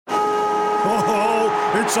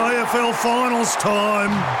Oh, it's AFL Finals time.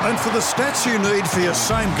 And for the stats you need for your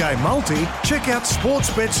same-game multi, check out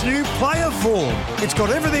Sportsbet's new player form. It's got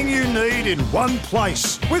everything you need in one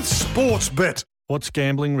place with Sportsbet. What's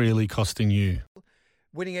gambling really costing you?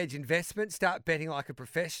 Winning Edge Investments. Start betting like a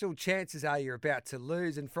professional. Chances are you're about to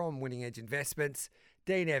lose. And from Winning Edge Investments,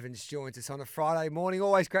 Dean Evans joins us on a Friday morning.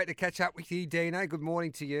 Always great to catch up with you, Dino. Good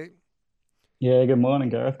morning to you. Yeah, good morning,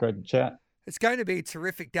 Gareth. Great to chat. It's going to be a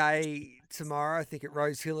terrific day tomorrow, I think, at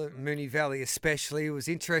Rose Hill and Moonee Valley especially. It was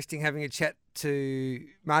interesting having a chat to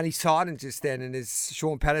Marnie Seiden just then, and as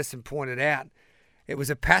Sean Patterson pointed out, it was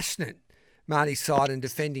a passionate Marnie Seiden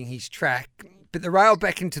defending his track. But the rail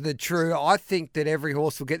back into the true, I think that every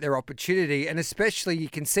horse will get their opportunity, and especially you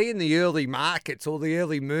can see in the early markets or the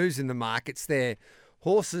early moves in the markets there,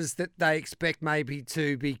 horses that they expect maybe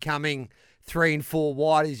to be coming 3 and 4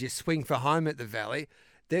 wide as you swing for home at the Valley.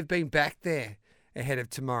 They've been back there ahead of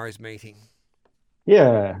tomorrow's meeting.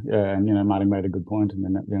 Yeah, and Marty made a good point. And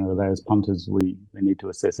then at the end of the day, as punters, we need to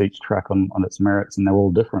assess each track on its merits, and they're all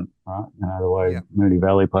different, right? The way Moonee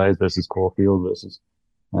Valley plays versus Caulfield versus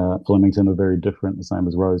Flemington are very different. The same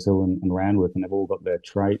as Rose Hill and Randwick, and they've all got their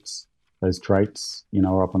traits. Those traits,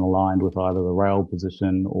 are often aligned with either the rail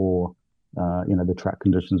position or the track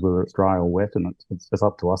conditions, whether it's dry or wet, and it's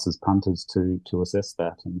up to us as punters to assess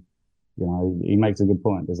that. And he makes a good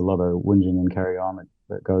point. There's a lot of whinging and carry on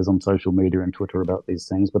that goes on social media and Twitter about these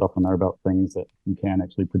things, but often they're about things that you can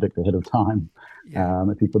actually predict ahead of time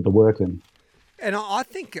if you put the work in. And I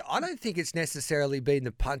don't think it's necessarily been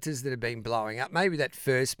the punters that have been blowing up. Maybe that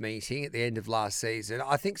first meeting at the end of last season.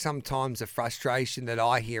 I think sometimes the frustration that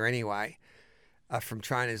I hear anyway from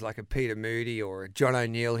trainers like a Peter Moody or a John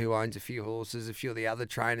O'Neill, who owns a few horses, a few of the other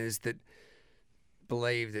trainers that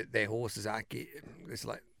believe that their horses aren't it's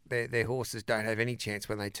like their horses don't have any chance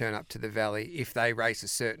when they turn up to the Valley if they race a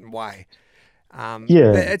certain way.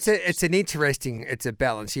 It's a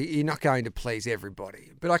balance. You're not going to please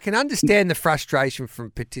everybody, but I can understand the frustration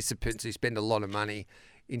from participants who spend a lot of money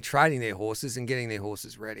in training their horses and getting their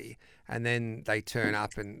horses ready, and then they turn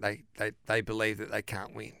up and they believe that they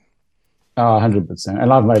can't win. 100%.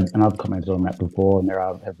 And I've commented on that before, and there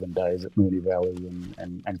have been days at Moonee Valley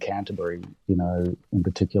and Canterbury, in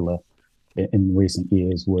particular, in recent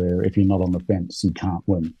years, where if you're not on the fence, you can't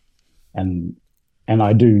win. And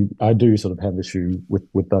I do sort of have issue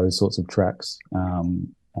with those sorts of tracks,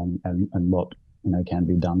 and what can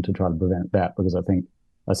be done to try to prevent that, because I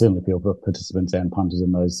certainly feel for participants and punters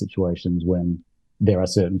in those situations when there are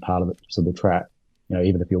certain part of the track,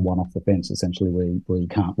 even if you're one off the fence, essentially where you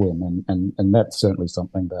can't win, and that's certainly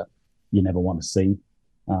something that you never want to see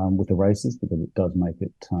with the races, because it does make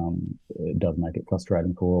it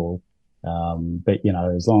frustrating for all. But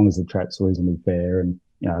as long as the track's reasonably fair, and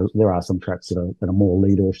there are some tracks that are more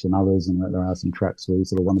leaderish than others, and there are some tracks where you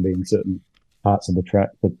sort of want to be in certain parts of the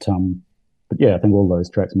track. But yeah, I think all those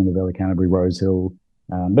tracks, Moonee Valley, Canterbury, Rose Hill,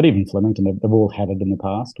 but even Flemington, they've all had it in the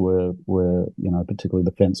past where particularly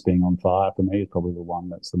the fence being on fire for me is probably the one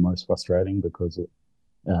that's the most frustrating, because it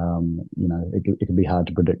can be hard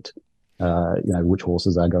to predict which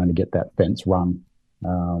horses are going to get that fence run,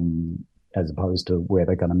 as opposed to where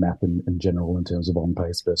they're going to map in general in terms of on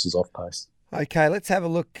pace versus off pace. Okay, let's have a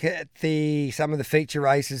look at some of the feature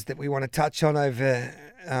races that we want to touch on over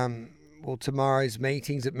tomorrow's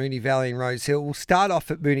meetings at Moonee Valley and Rose Hill. We'll start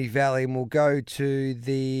off at Moonee Valley and we'll go to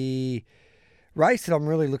the race that I'm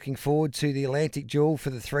really looking forward to, the Atlantic Jewel for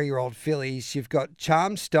the 3-year-old fillies. You've got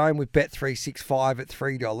Charmstone with Bet365 at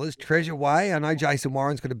 $3. Treasure Way, I know Jason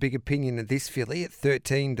Warren's got a big opinion of this filly at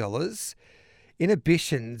 $13.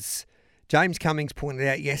 Inhibitions, James Cummings pointed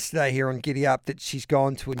out yesterday here on Giddy Up that she's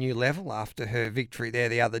gone to a new level after her victory there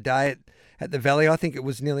the other day at the Valley. I think it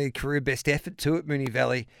was nearly a career best effort too at Moonee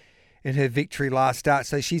Valley in her victory last start.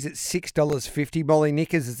 So she's at $6.50. Molly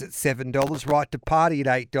Nickers is at $7. Right to Party at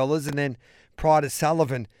 $8. And then Pride of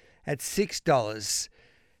Sullivan at $6.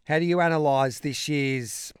 How do you analyse this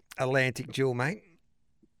year's Atlantic Jewel, mate?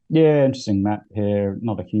 Yeah, interesting map here.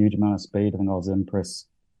 Not a huge amount of speed. I think Oz Empress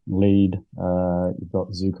lead. You've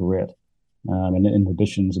got Zuccarette. And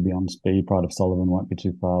Inhibitions will be on speed. Pride of Sullivan won't be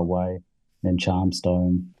too far away. Then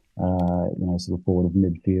Charmstone, sort of forward of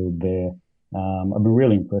midfield there. I've been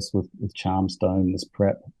really impressed with Charmstone this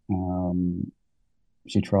prep.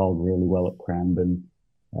 She trialled really well at Cranbourne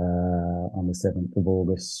on the 7th of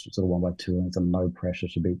August. She sort of won by 2 lengths and no pressure.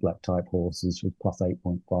 She beat black type horses. She was plus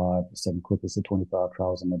 8.5, 7 quickest of 25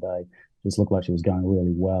 trials in the day. Just looked like she was going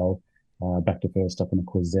really well. Back to first up in a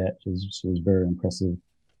Quizette. She was very impressive.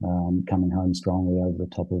 Coming home strongly over the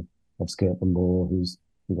top of Skirt and Law, who's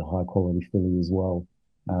a high quality filly as well.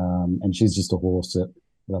 And she's just a horse that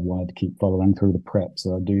that I've wanted to keep following through the prep.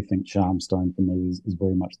 So I do think Charmstone for me is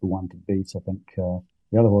very much the one to beat. I think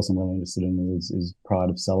the other horse I'm really interested in is Pride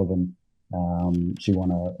of Sullivan. She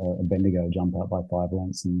won a Bendigo jump out by 5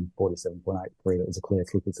 lengths in 47.83. That was a clear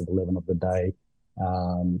quickest of 11 of the day.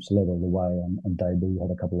 She led all the way on debut,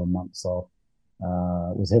 had a couple of months off.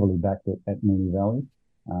 Was heavily backed at Moonee Valley.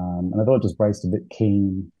 And I thought it just raced a bit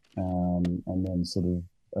keen, and then sort of,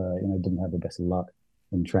 didn't have the best of luck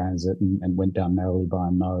in transit and went down narrowly by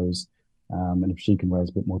a nose. And if she can race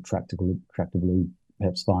a bit more tractably,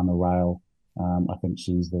 perhaps find the rail, I think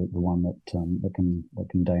she's the one that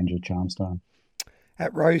can danger Charmstone.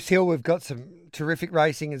 At Rose Hill, we've got some terrific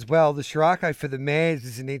racing as well. The Shirako for the mares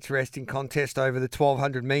is an interesting contest over the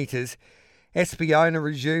 1,200 metres. Espiona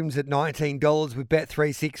resumes at $19 with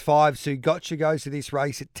Bet365. Sue Gotcha goes to this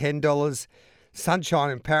race at $10. Sunshine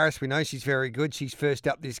in Paris, we know she's very good. She's first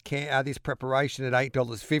up this preparation at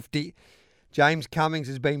 $8.50. James Cummings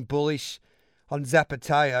has been bullish on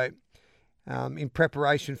Zapateo in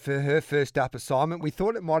preparation for her first up assignment. We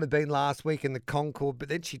thought it might have been last week in the Concord, but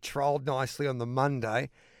then she trolled nicely on the Monday,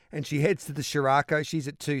 and she heads to the Shirako. She's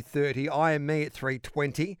at $2.30. I Am Me at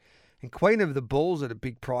 $3.20. And Queen of the Bulls at a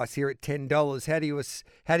big price here at $10.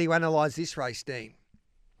 How do you analyse this race, Dean?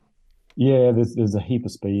 Yeah, there's a heap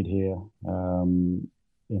of speed here.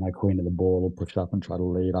 Queen of the Ball will push up and try to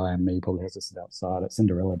lead. I Am Me probably has to sit outside. At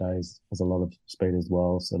Cinderella Days has a lot of speed as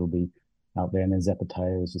well, so it'll be out there. And then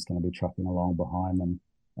Zapateo is just going to be trucking along behind them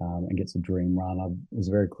and gets a dream run. I was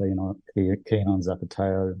very keen on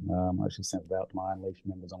Zapateo. I actually sent it out to my Unleash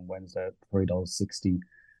members on Wednesday at $3.60.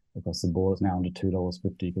 Across the board. It's now under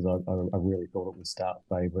 $2.50 because I really thought it would start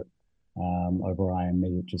favourite over I Am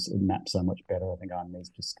Me. It maps so much better. I think I Am Me is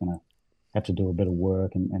just going to have to do a bit of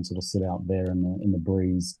work and sort of sit out there in the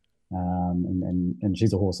breeze. And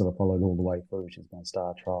she's a horse that I followed all the way through. She's been a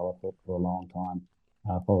star trial for a long time.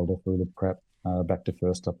 Followed her through the prep, back to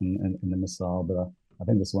first up in the missile. But I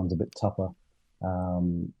think this one's a bit tougher.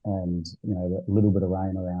 And that little bit of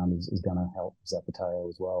rain around is going to help Zapateo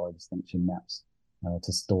as well. I just think she maps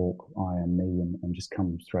to stalk I Am Me and just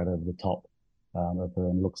come straight over the top of her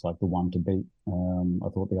and looks like the one to beat. I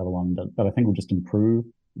thought the other one that I think will just improve.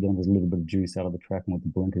 Again, there's a little bit of juice out of the track, and with the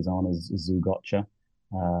blinkers on is Zugotcha.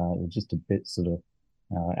 Just a bit sort of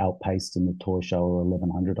outpaced in the Toy Show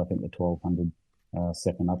 1100. I think the 1200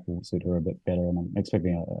 second up will suit her a bit better, and I'm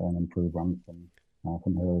expecting an improved run from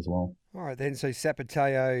her as well. All right, then. So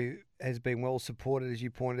Zapateo has been well supported, as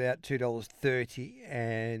you pointed out, $2.30,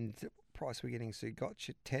 and price we're getting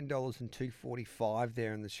Zugotcha $10 and $2.45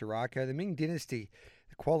 there in the Shirako. The Ming Dynasty,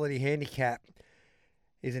 the quality handicap,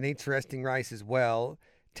 is an interesting race as well.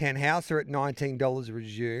 Tannhauser at $19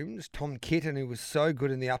 resumes. Tom Kitten, who was so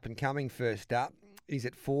good in the up-and-coming first up, is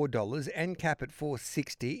at $4. NCAP at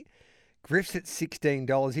 $4.60. Griff's at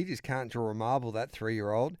 $16. He just can't draw a marble, that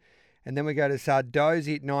 3-year-old. And then we go to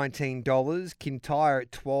Sardozi at $19. Kintyre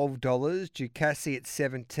at $12. Ducassi at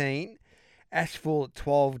 $17. Ashfall at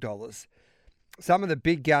 $12. Some of the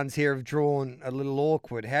big guns here have drawn a little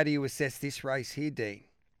awkward. How do you assess this race here, Dean?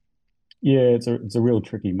 Yeah, it's a real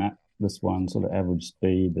tricky map, this one. Sort of average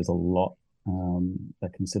speed. There's a lot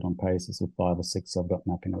that can sit on pace. There's 5 or 6 I've got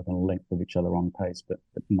mapping within a length of each other on pace, but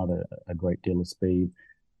not a great deal of speed.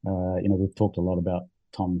 We've talked a lot about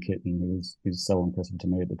Tom Kitten, who's so impressive to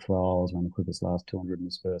me at the trials. Ran the quickest last 200 in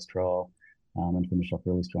his first trial, and finished off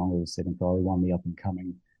really strongly with his second trial. He won the up and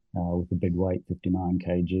coming with the big weight, 59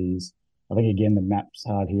 kgs. I think again the map's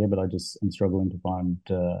hard here, but I'm struggling to find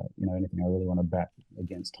anything I really want to back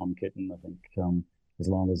against Tom Kitten. I think as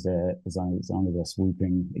long as they're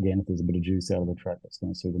swooping, again, if there's a bit of juice out of the track, that's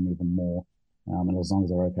going to suit them even more. And as long as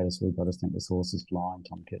they're okay to swoop, I just think this horse is flying.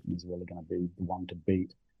 Tom Kitten is really going to be the one to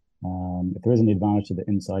beat. If there is any advantage to the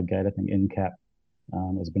inside gate, I think NCAP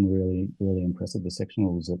has been really, really impressive. The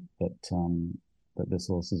sectionals that this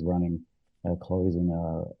horse is running closing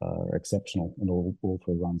are exceptional in all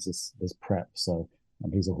 3 runs this prep. So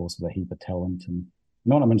he's a horse with a heap of talent. And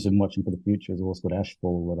what I'm interested in watching for the future is a horse called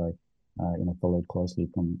Ashfall that I followed closely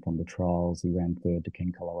from the trials. He ran 3rd to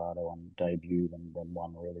King Colorado on debut, and then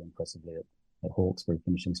won really impressively at Hawkesbury,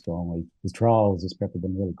 finishing strongly. His trials this prep have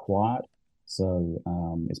been really quiet, so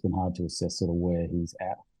it's been hard to assess sort of where he's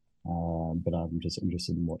at. But I'm just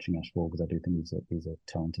interested in watching Ashfall because I do think he's a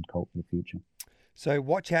talented colt for the future. So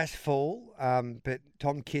watch Ashfall, but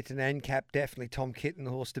Tom Kitten and Cap, definitely Tom Kitten,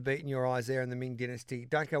 the horse to beat in your eyes there in the Ming Dynasty.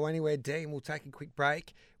 Don't go anywhere, Dean. We'll take a quick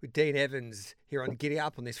break with Dean Evans here on Giddy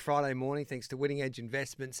Up on this Friday morning, thanks to Winning Edge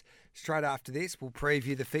Investments. Straight after this, we'll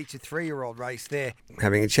preview the featured 3-year-old race there.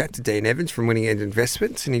 Having a chat to Dean Evans from Winning Edge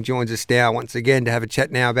Investments, and he joins us now once again to have a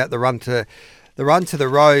chat now about the run to the Run to the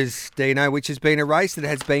Rose, Dino, which has been a race that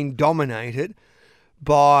has been dominated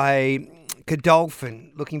by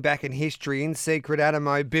Godolphin, looking back in history, In Secret,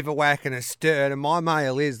 Adamo, Bivouac and Astern. And my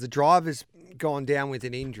mail is the driver's gone down with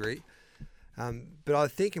an injury. But I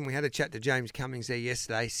think, and we had a chat to James Cummings there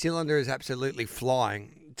yesterday, Cylinder is absolutely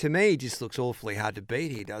flying. To me, he just looks awfully hard to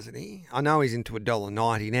beat here, doesn't he? I know he's into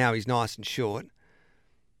 $1.90 now. He's nice and short.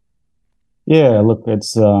 Yeah, look,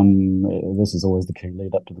 it's this is always the key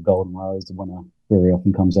lead up to the Golden Rose. The winner very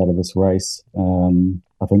often comes out of this race.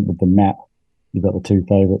 I think with the map, you've got the two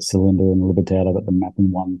favourites, Cylinder and Libertad. I've got the map in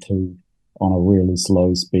 1-2 on a really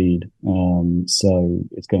slow speed. So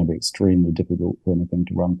it's going to be extremely difficult for anything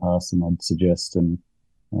to run past them, I'd suggest. And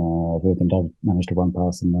if anything does manage to run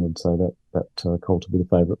past them, then I'd say that Colt will be the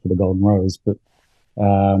favourite for the Golden Rose. But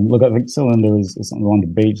look, I think Cylinder is something on the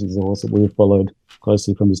beach. He's a horse that we've followed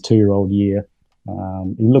closely from his 2-year-old year.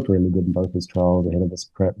 He looked really good in both his trials ahead of this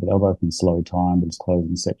prep, but they were both in slow time, but his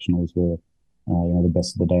closing sectionals were the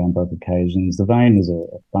best of the day on both occasions. The Vane was a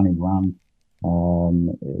funny run.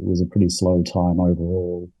 It was a pretty slow time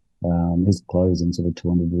overall. His closing sort of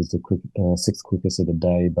 200 was the sixth quickest of the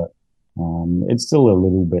day, but it's still a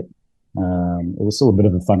little bit. It was still a bit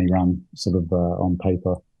of a funny run, sort of on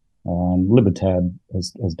paper. Libertad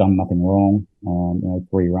has done nothing wrong.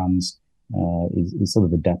 3 runs. He's sort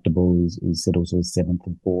of adaptable. He's settled sort of 7th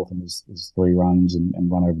and 4th in his 3 runs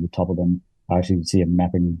and run over the top of them. I actually see him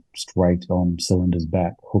mapping straight on Cylinder's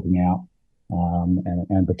back, hooking out,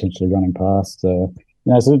 and potentially running past.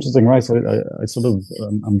 It's an interesting race. I sort of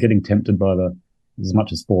I'm getting tempted by as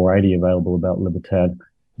much as 480 available about Libertad.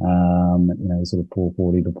 Sort of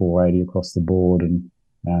 440 to 480 across the board, and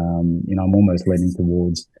I'm almost leaning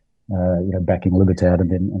towards backing Libertad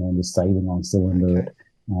and then just saving on Cylinder. Okay.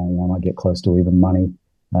 I might get close to even money.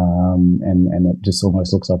 And it just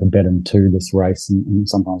almost looks like a bet in 2 this race, and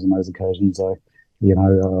sometimes on those occasions, I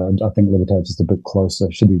think Libertad's just a bit closer,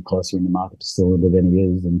 should be closer in the market to Cylinder than he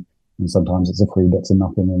is, and sometimes it's a free bet to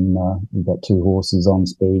nothing, and you've got 2 horses on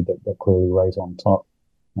speed that clearly rate on top,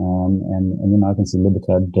 and I can see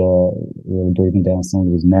Libertad really breathing down some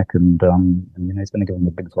of his neck, and he's going to give him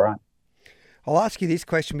a big throw. I'll ask you this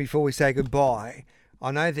question before we say goodbye.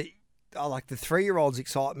 I know that the 3-year-olds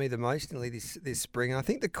excite me the most nearly this spring. And I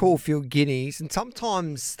think the Caulfield Guineas, and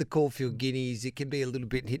sometimes the Caulfield Guineas, it can be a little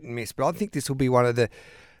bit hit and miss, but I think this will be one of the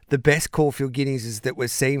best Caulfield Guineas that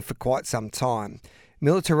we've seen for quite some time.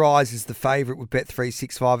 Militarize is the favourite with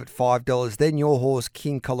Bet365 at $5. Then your horse,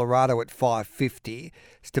 King Colorado, at $5.50.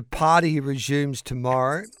 Stapati resumes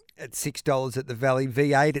tomorrow at $6 at the Valley.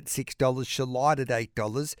 V8 at $6. Shalite at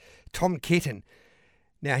 $8. Tom Kitten.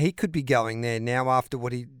 Now, he could be going there now after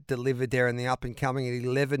what he delivered there in the up-and-coming at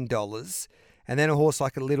 $11. And then a horse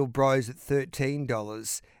like a Little Bros at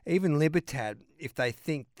 $13. Even Libertad, if they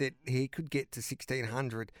think that he could get to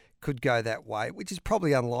 1,600, could go that way, which is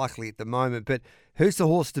probably unlikely at the moment. But who's the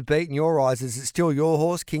horse to beat in your eyes? Is it still your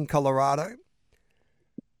horse, King Colorado?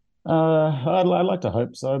 I'd like to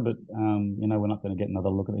hope so, but we're not going to get another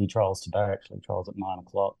look at the trials today. Actually, trials at 9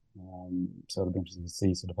 o'clock. So it'll be interesting to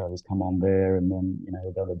see sort of how he's come on there, and then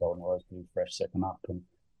we'll go to the Golden Rose pretty fresh second up, and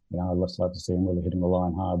I'd just like to see him really hitting the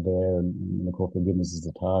line hard there, and the Caulfield Guineas is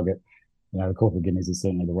the target. The Caulfield Guineas is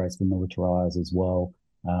certainly the race for Militarize as well.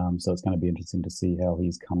 So it's going to be interesting to see how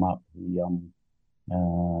he's come up. He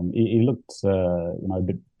looked a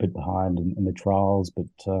bit behind in the trials, but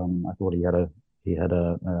I thought he had a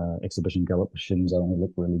exhibition gallop with Shinzo, and he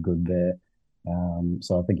looked really good there.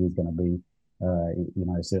 So I think he's going to be,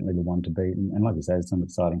 certainly the one to beat. And like you say, there's some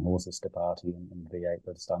exciting horses, Stapati and V8,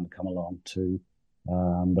 that are starting to come along too.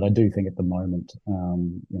 But I do think at the moment,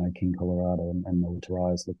 King Colorado and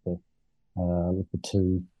Militarize look the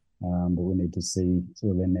 2. But we need to see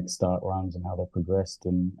sort of their next start runs and how they've progressed.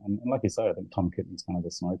 And like you say, I think Tom Kitten's kind of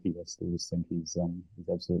the smoky. I still just think he's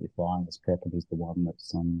absolutely flying this prep, and he's the one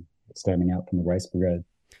that's standing out from the race brigade.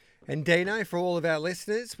 And Dino, for all of our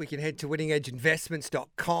listeners, we can head to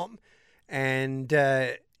winningedgeinvestments.com and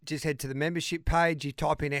just head to the membership page. You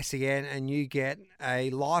type in SEN and you get a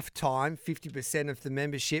lifetime 50% of the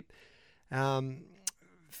membership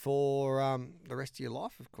for the rest of your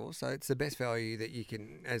life, of course. So it's the best value that you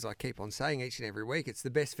can, as I keep on saying each and every week, it's the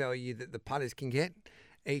best value that the punters can get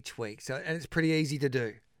each week. So, and it's pretty easy to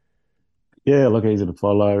do. Yeah, look, easy to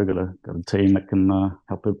follow. We've got a team that can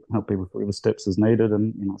help people through the steps as needed,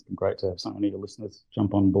 and it's been great to have so many of your listeners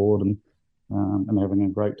jump on board and having a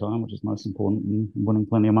great time, which is most important, and winning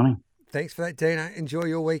plenty of money. Thanks for that, Dino. Enjoy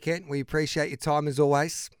your weekend. We appreciate your time as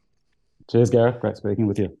always. Cheers, Gareth. Great speaking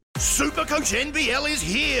with you. Supercoach NBL is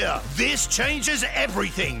here. This changes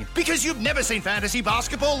everything because you've never seen fantasy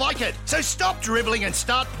basketball like it. So stop dribbling and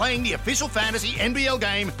start playing the official fantasy NBL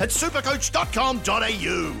game at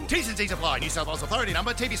supercoach.com.au. T's and C's apply. New South Wales Authority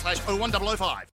number TV/01005.